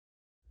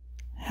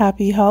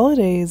Happy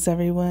holidays,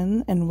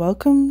 everyone, and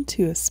welcome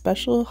to a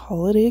special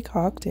holiday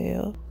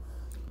cocktail,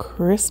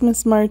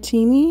 Christmas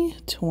Martini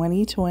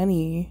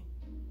 2020.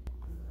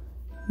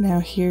 Now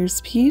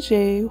here's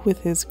PJ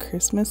with his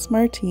Christmas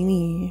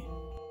Martini.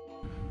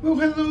 Well,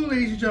 hello,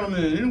 ladies and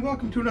gentlemen, and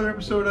welcome to another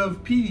episode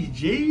of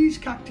PJ's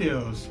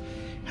Cocktails.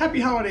 Happy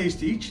holidays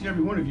to each and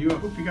every one of you. I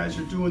hope you guys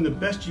are doing the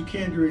best you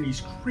can during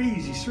these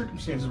crazy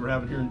circumstances we're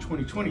having here in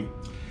 2020.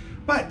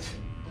 But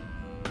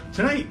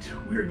tonight,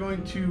 we are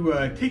going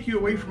to take you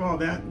away from all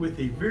that with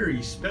a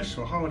very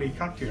special holiday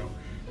cocktail.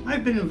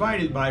 I've been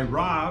invited by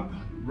Rob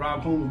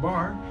Home and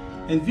Bar,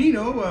 and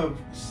Vino of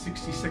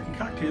 60 Second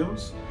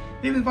Cocktails.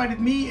 They've invited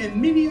me and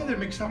many other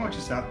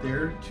mixologists out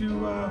there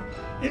to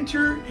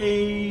enter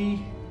a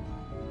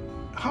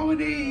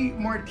holiday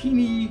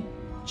martini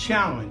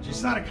challenge.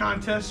 It's not a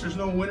contest, there's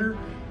no winner.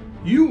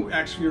 You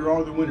actually are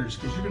all the winners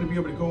because you're going to be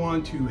able to go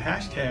on to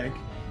hashtag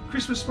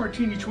Christmas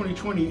Martini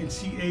 2020 and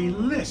see a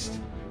list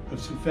of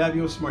some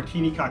fabulous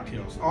martini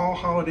cocktails, all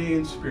holiday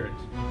in spirit.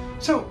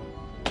 So,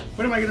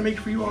 what am I going to make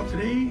for you all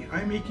today?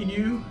 I'm making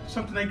you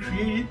something I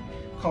created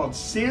called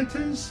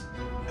Santa's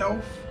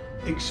Elf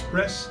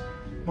Express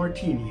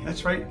Martini.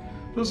 That's right.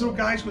 Those little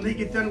guys, when they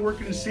get done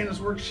working in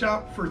Santa's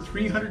workshop for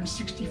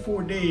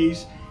 364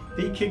 days,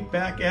 they kick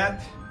back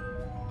at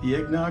the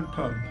Eggnog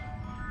Pub.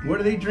 And what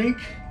do they drink?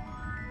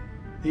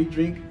 They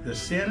drink the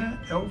Santa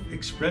Elf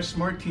Express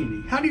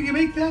Martini. How do you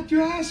make that,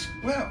 you ask?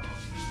 Well,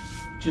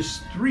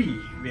 just 3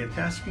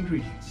 fantastic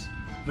ingredients.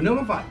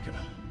 Vanilla Vodka,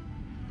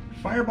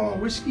 Fireball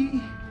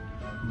Whiskey,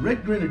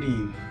 red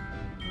Grenadine.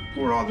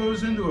 Pour all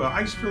those into an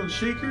ice-filled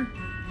shaker,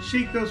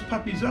 shake those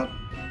puppies up,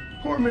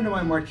 pour them into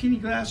my martini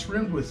glass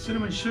rimmed with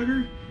cinnamon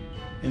sugar,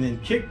 and then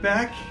kick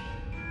back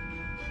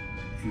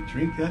and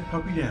drink that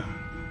puppy down.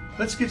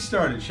 Let's get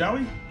started, shall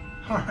we?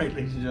 All right,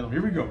 ladies and gentlemen,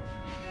 here we go.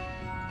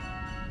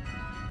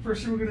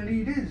 First thing we're going to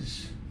need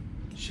is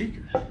a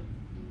shaker.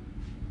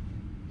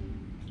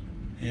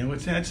 And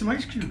let's add some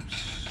ice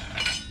cubes.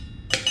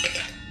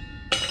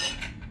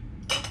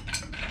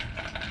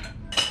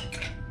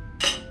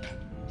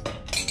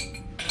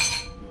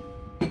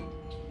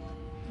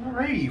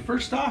 Alrighty,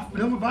 first off,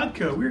 vanilla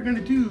vodka. We're going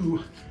to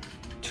do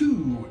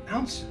 2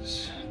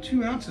 ounces.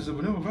 2 ounces of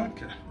vanilla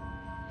vodka.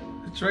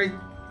 That's right,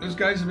 those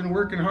guys have been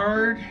working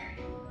hard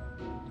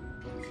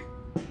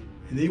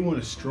and they want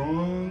a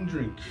strong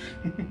drink.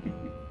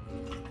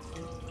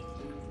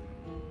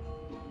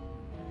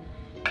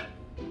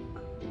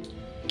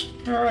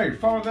 All right,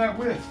 follow that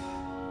with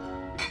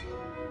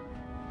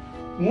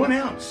 1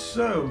 ounce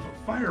of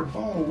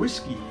Fireball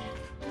Whiskey.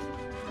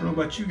 I don't know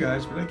about you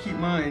guys, but I keep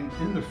mine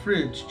in the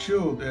fridge,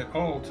 chilled at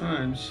all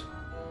times.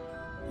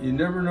 You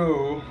never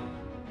know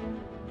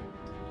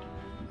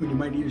when you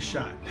might need a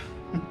shot.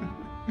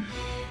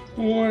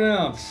 1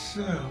 ounce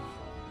of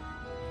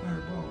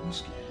Fireball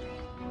Whiskey.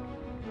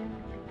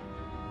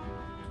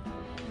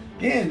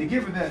 And to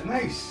give it that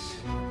nice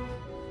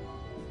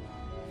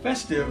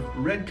festive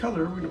red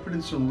color, we're going to put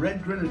in some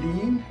red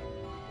Grenadine,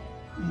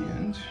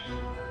 and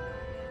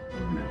we're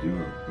going to do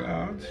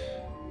about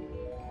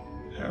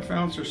 1/2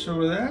 ounce or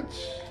so of that.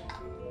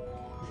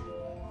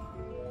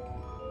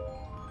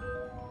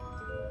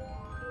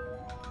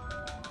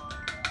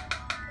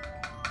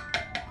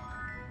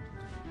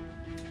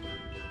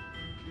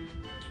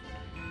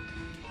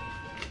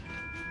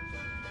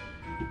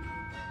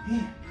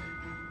 And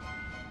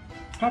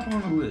pop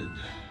on the lid.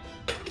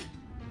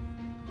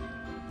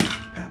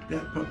 Pat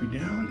that puppy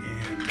down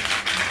and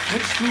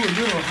let's do a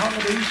little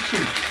holiday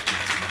shake.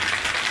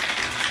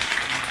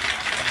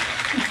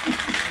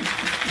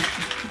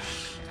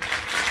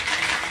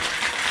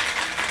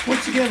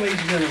 Once again, ladies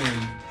and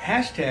gentlemen,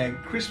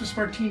 hashtag Christmas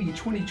Martini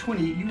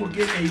 2020, you will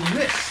get a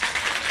list,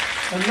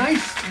 a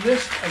nice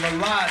list of a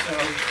lot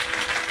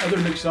of other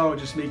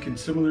mixologists making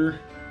similar,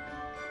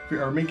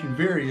 or making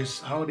various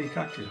holiday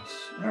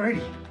cocktails.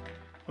 Alrighty,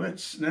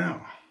 let's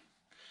now,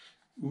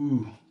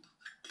 ooh.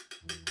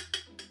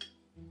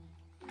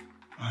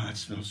 Oh, that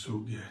smells so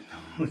good.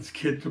 Let's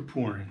get to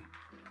pouring.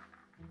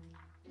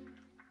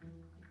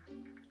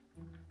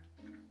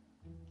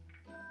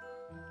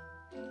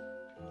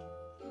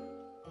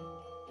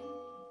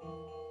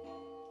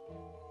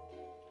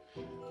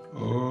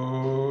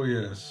 Oh,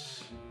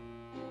 yes.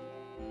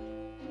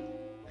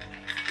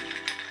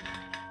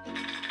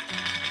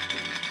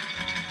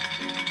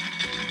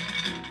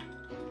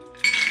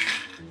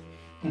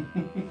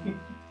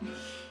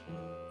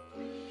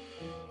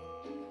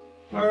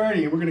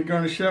 Alrighty, we're going to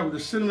garnish that with a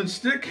cinnamon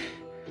stick.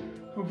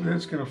 Hopefully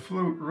that's going to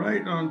float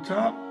right on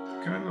top,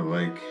 kind of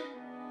like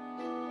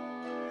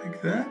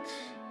that.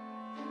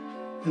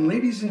 And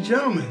ladies and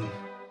gentlemen,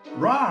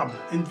 Rob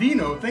and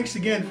Vino, thanks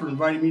again for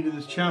inviting me to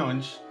this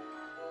challenge.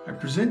 I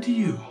present to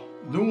you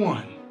the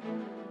one,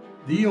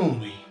 the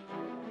only,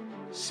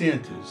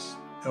 Santa's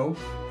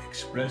Elf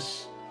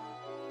Express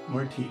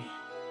Martini.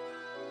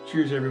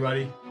 Cheers,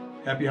 everybody.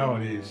 Happy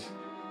holidays.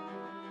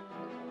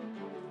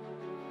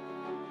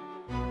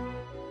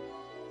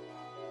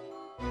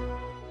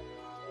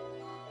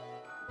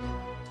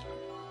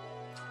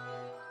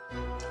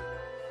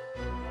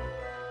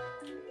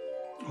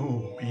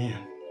 Oh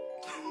man,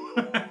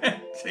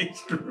 that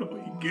tastes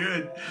really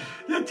good.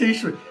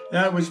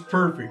 That was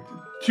perfect.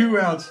 2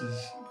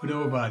 ounces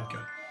vanilla vodka,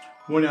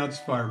 1 ounce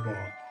Fireball,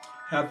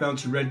 ½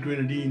 ounce of red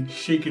grenadine.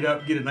 Shake it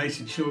up, get it nice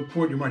and chilled.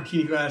 Pour it in your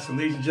martini glass, and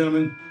ladies and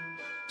gentlemen,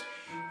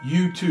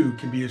 you too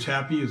can be as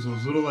happy as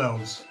those little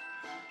elves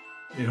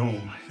at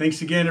home.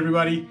 Thanks again,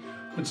 everybody.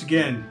 Once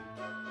again,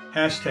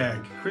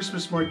 hashtag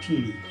Christmas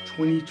Martini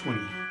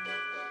 2020.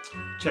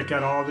 Check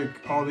out all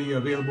the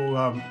available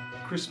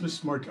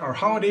our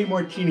holiday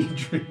martini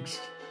drinks.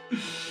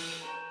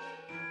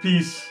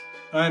 Peace.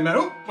 I'm Matt.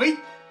 Oh, wait.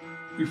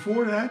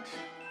 Before that,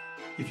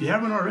 if you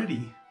haven't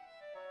already,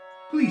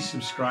 please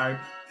subscribe.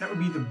 That would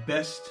be the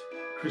best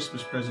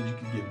Christmas present you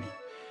could give me.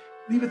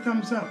 Leave a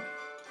thumbs up.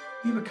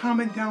 Leave a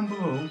comment down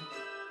below.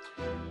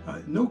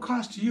 No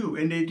cost to you.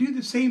 And they do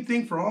the same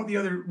thing for all the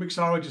other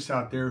mixologists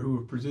out there who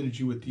have presented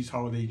you with these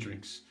holiday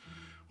drinks.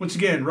 Once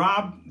again,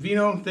 Rob,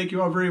 Vino, thank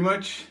you all very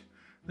much.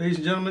 Ladies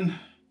and gentlemen,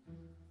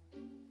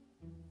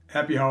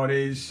 happy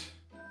holidays.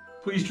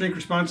 Please drink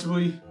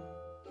responsibly.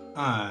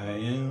 I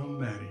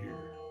am out of here.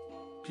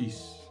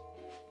 Peace.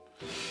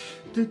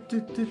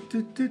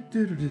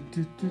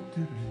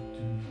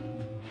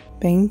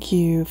 Thank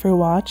you for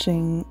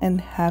watching,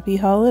 and happy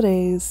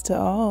holidays to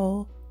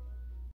all.